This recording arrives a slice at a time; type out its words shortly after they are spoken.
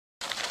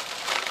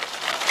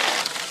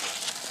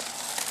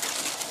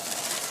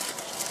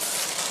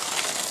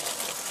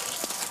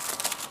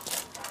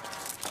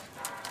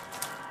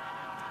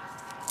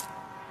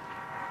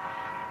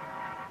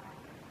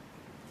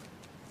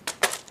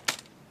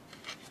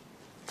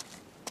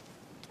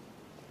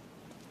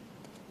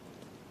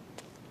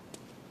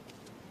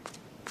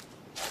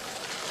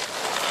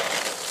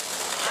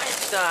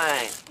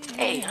Einstein!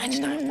 Hey,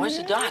 Einstein, where's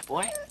the doc,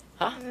 boy?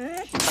 Huh?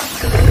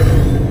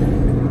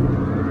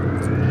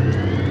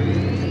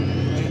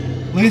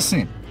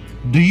 Listen,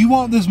 do you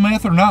want this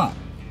meth or not?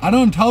 I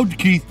done told you,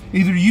 Keith,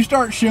 either you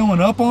start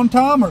showing up on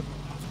time or...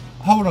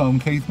 Hold on,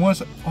 Keith,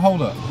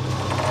 hold up.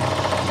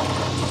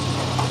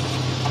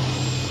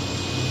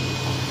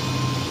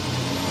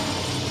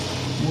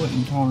 What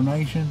in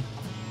tarnation?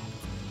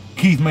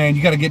 Keith, man,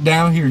 you gotta get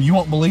down here. You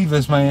won't believe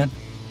this, man.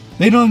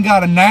 They done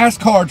got a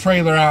NASCAR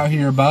trailer out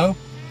here, Bo.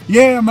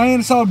 Yeah, man,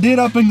 it's all lit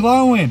up and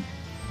glowing.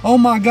 Oh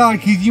my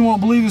God, Keith, you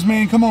won't believe this,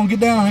 man. Come on, get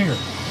down here.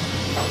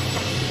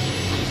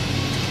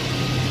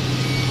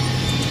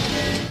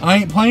 I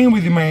ain't playing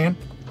with you, man.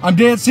 I'm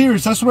dead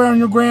serious. I swear on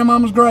your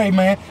grandmama's grave,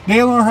 man.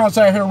 Dale and her house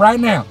out here right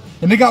now.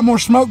 And they got more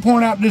smoke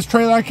pouring out of this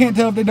trailer. I can't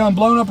tell if they done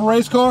blown up a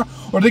race car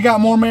or they got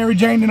more Mary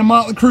Jane than a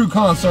Motley Crue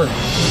concert.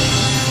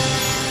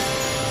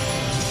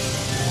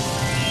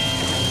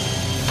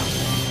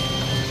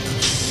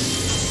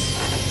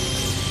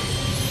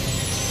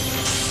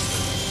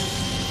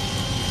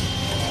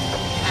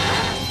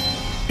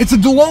 It's a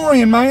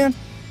DeLorean, man.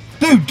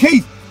 Dude,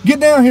 Keith,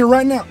 get down here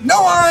right now.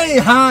 No, I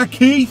ain't high,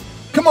 Keith.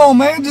 Come on,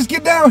 man, just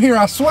get down here,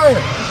 I swear.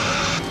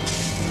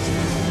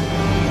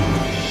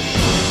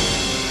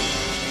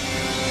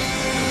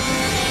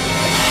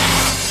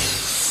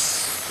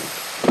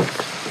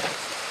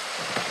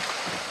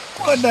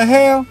 What the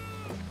hell?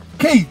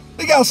 Keith,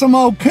 they got some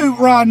old coot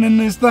riding in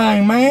this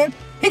thing, man.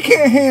 He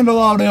can't handle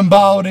all them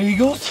bald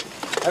eagles.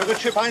 Have a good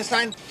trip,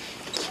 Einstein.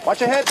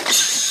 Watch ahead.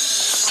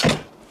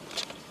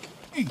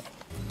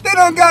 They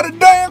done got a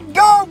damn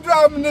dog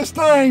driving this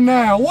thing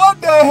now.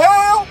 What the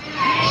hell?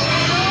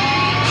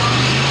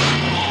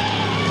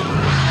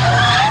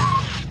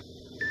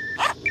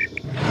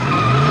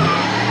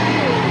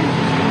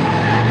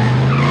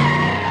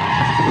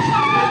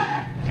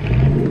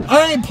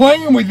 I ain't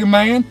playing with you,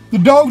 man. The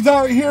dog's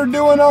out here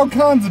doing all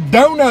kinds of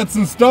donuts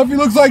and stuff. He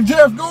looks like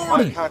Jeff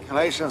Gordy. My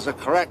calculations are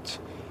correct.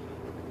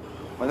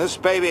 When this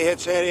baby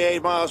hits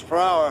 88 miles per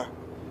hour,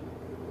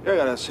 you're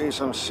gonna see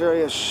some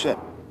serious shit.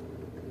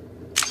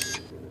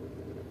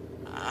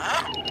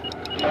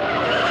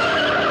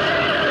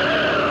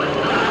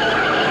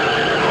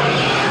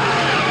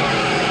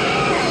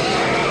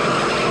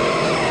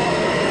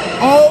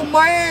 Oh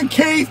man,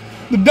 Keith,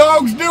 the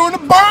dog's doing a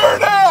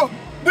burnout.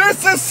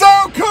 This is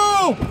so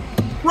cool.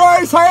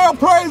 Raise hell,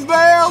 praise the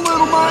hell,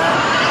 little man.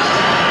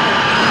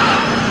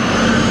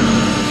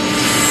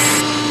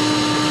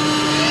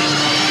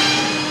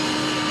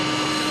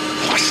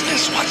 Watch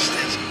this, watch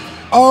this.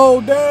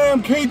 Oh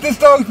damn, Keith, this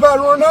dog's about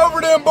to run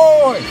over them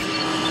boys.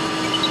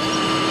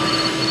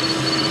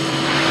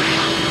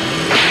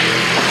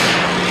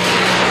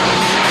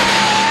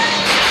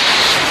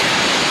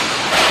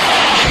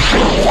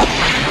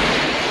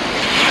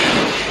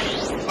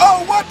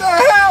 Oh, what the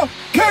hell?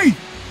 Keith,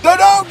 the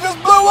dog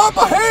just blew up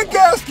a head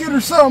gasket or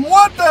something.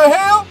 What the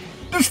hell?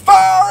 There's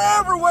fire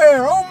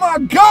everywhere. Oh my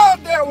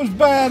God, that was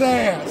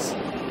badass.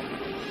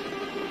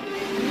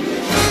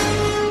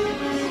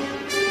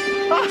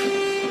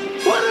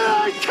 What did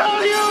I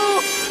tell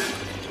you?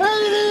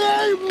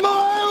 88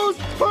 miles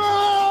per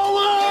hour!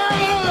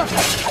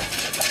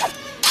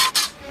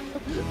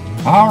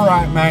 All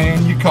right,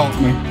 man, you caught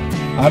me.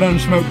 I done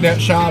smoked that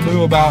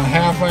Shabu about a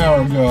half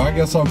hour ago. I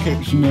guess I'll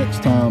catch you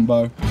next time, Bo.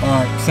 All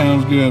right,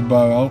 sounds good,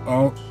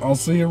 Bo. I'll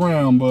see you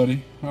around,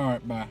 buddy. All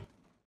right, bye.